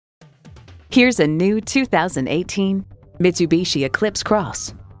Here's a new 2018 Mitsubishi Eclipse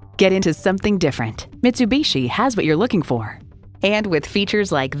Cross. Get into something different. Mitsubishi has what you're looking for. And with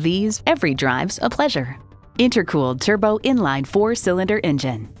features like these, every drive's a pleasure. Intercooled turbo inline 4-cylinder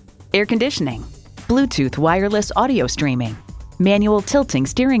engine, air conditioning, Bluetooth wireless audio streaming, manual tilting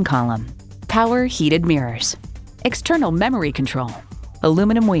steering column, power heated mirrors, external memory control,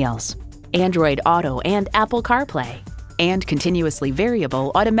 aluminum wheels, Android Auto and Apple CarPlay, and continuously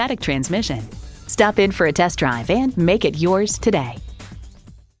variable automatic transmission. Stop in for a test drive and make it yours today.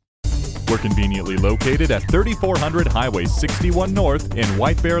 We're conveniently located at 3400 Highway 61 North in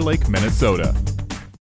White Bear Lake, Minnesota.